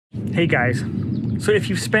Hey guys, so if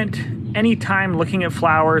you've spent any time looking at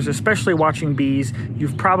flowers, especially watching bees,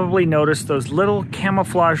 you've probably noticed those little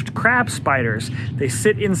camouflaged crab spiders. They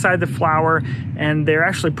sit inside the flower and they're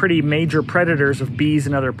actually pretty major predators of bees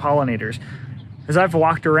and other pollinators. As I've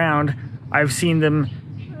walked around, I've seen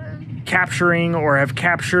them capturing or have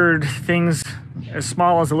captured things as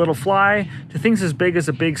small as a little fly to things as big as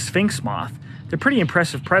a big sphinx moth. They're pretty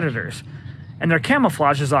impressive predators. And their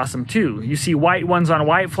camouflage is awesome too. You see white ones on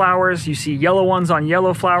white flowers, you see yellow ones on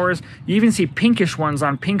yellow flowers, you even see pinkish ones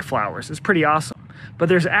on pink flowers. It's pretty awesome. But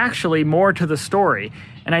there's actually more to the story,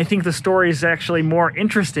 and I think the story is actually more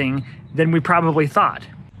interesting than we probably thought.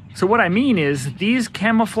 So what I mean is, these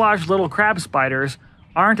camouflaged little crab spiders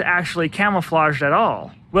aren't actually camouflaged at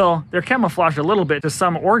all. Well, they're camouflaged a little bit to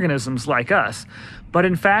some organisms like us, but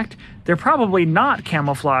in fact, they're probably not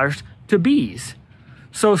camouflaged to bees.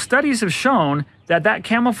 So studies have shown that that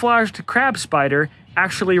camouflaged crab spider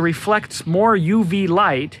actually reflects more UV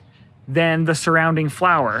light than the surrounding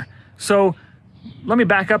flower. So let me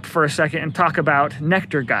back up for a second and talk about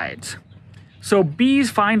nectar guides. So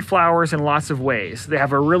bees find flowers in lots of ways. They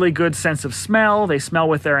have a really good sense of smell. They smell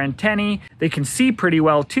with their antennae. They can see pretty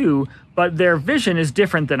well too, but their vision is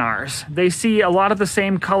different than ours. They see a lot of the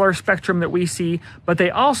same color spectrum that we see, but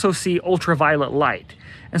they also see ultraviolet light.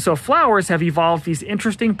 And so flowers have evolved these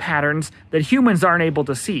interesting patterns that humans aren't able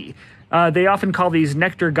to see. They often call these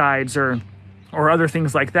nectar guides or other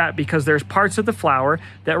things like that because there's parts of the flower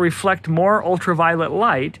that reflect more ultraviolet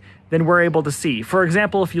light than we're able to see. For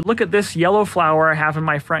example, if you look at this yellow flower I have in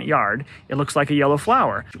my front yard, it looks like a yellow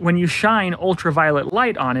flower. When you shine ultraviolet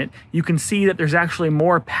light on it, you can see that there's actually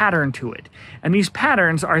more pattern to it. And these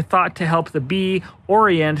patterns are thought to help the bee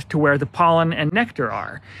orient to where the pollen and nectar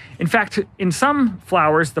are. In fact, in some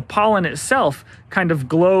flowers, the pollen itself kind of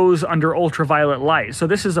glows under ultraviolet light. So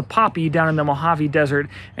this is a poppy down in the Mojave Desert,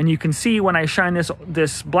 and you can see when I shine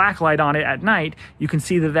this black light on it at night, you can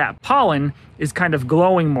see that that pollen is kind of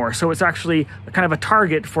glowing more. So it's actually kind of a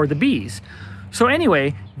target for the bees. So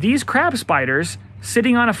anyway, these crab spiders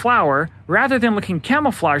sitting on a flower, rather than looking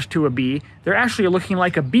camouflaged to a bee, they're actually looking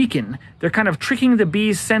like a beacon. They're kind of tricking the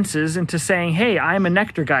bee's senses into saying, hey, I'm a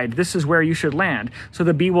nectar guide. This is where you should land. So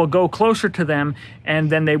the bee will go closer to them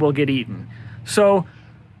and then they will get eaten. So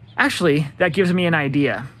actually, that gives me an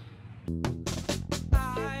idea.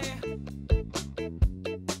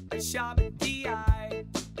 I shop at DI.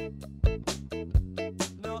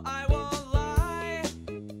 No, I won't lie.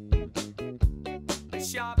 I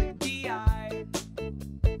shop at DI.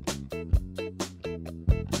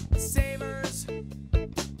 Savers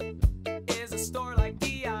is a store like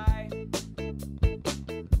DI.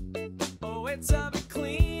 Oh, it's a bit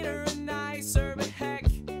cleaner and nicer, but heck,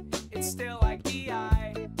 it's still like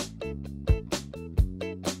DI.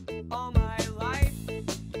 All my life,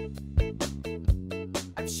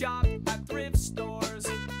 I've shopped at thrift stores.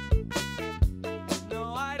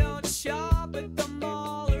 No, I don't shop at the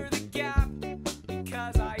mall or the Gap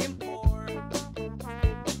because I am poor.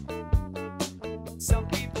 Some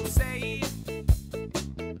people say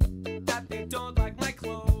that they don't like my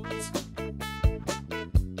clothes.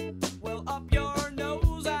 Well, up your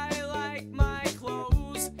nose, I like my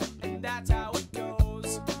clothes, and that's how it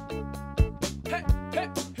goes. Hey, hey,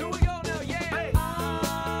 here we go now, yeah! Hey.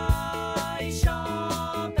 I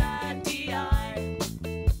shop at DI.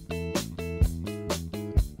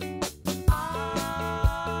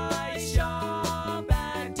 I shop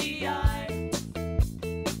at DI.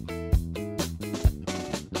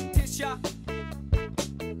 Tisha,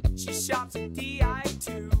 she shops at DI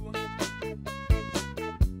too.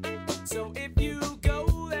 So if you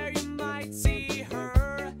go there, you might see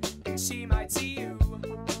her, and she might see you.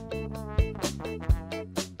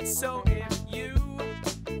 So if you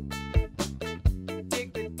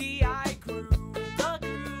dig the DI crew,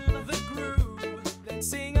 the groove, then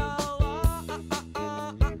sing along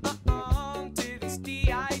to this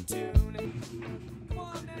DI tune. Come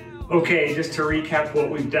on now. Okay, just to recap what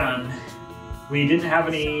we've done. We didn't have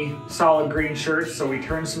any solid green shirts, so we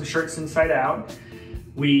turned some shirts inside out.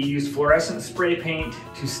 We used fluorescent spray paint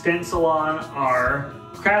to stencil on our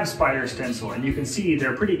crab spider stencil, and you can see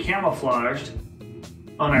they're pretty camouflaged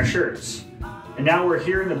on our shirts. And now we're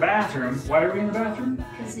here in the bathroom. Why are we in the bathroom?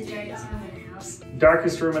 Because the darkest room in the house.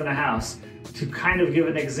 Darkest room in the house, to kind of give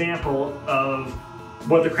an example of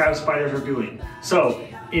what the crab spiders are doing. So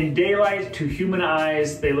in daylight, to human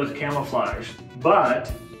eyes, they look camouflaged, but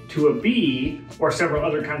to a bee or several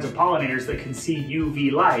other kinds of pollinators that can see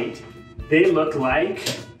UV light, they look like,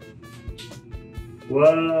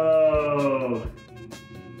 whoa,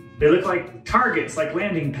 they look like targets, like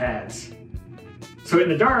landing pads. So in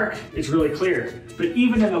the dark, it's really clear. But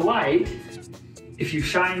even in the light, if you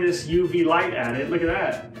shine this UV light at it, look at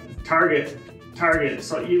that. Target.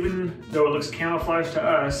 So even though it looks camouflaged to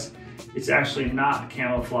us, it's actually not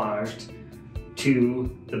camouflaged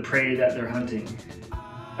to the prey that they're hunting.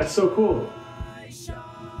 That's so cool.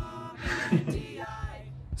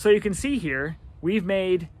 So you can see here, we've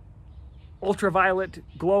made ultraviolet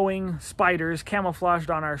glowing spiders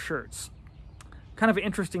camouflaged on our shirts. Kind of an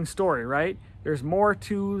interesting story, right? There's more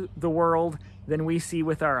to the world than we see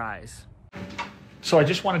with our eyes. So I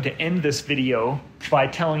just wanted to end this video by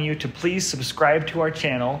telling you to please subscribe to our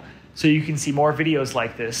channel so you can see more videos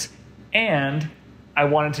like this. And I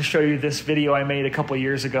wanted to show you this video I made a couple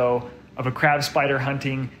years ago of a crab spider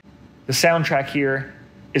hunting. The soundtrack here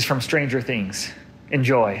is from Stranger Things.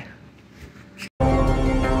 Enjoy.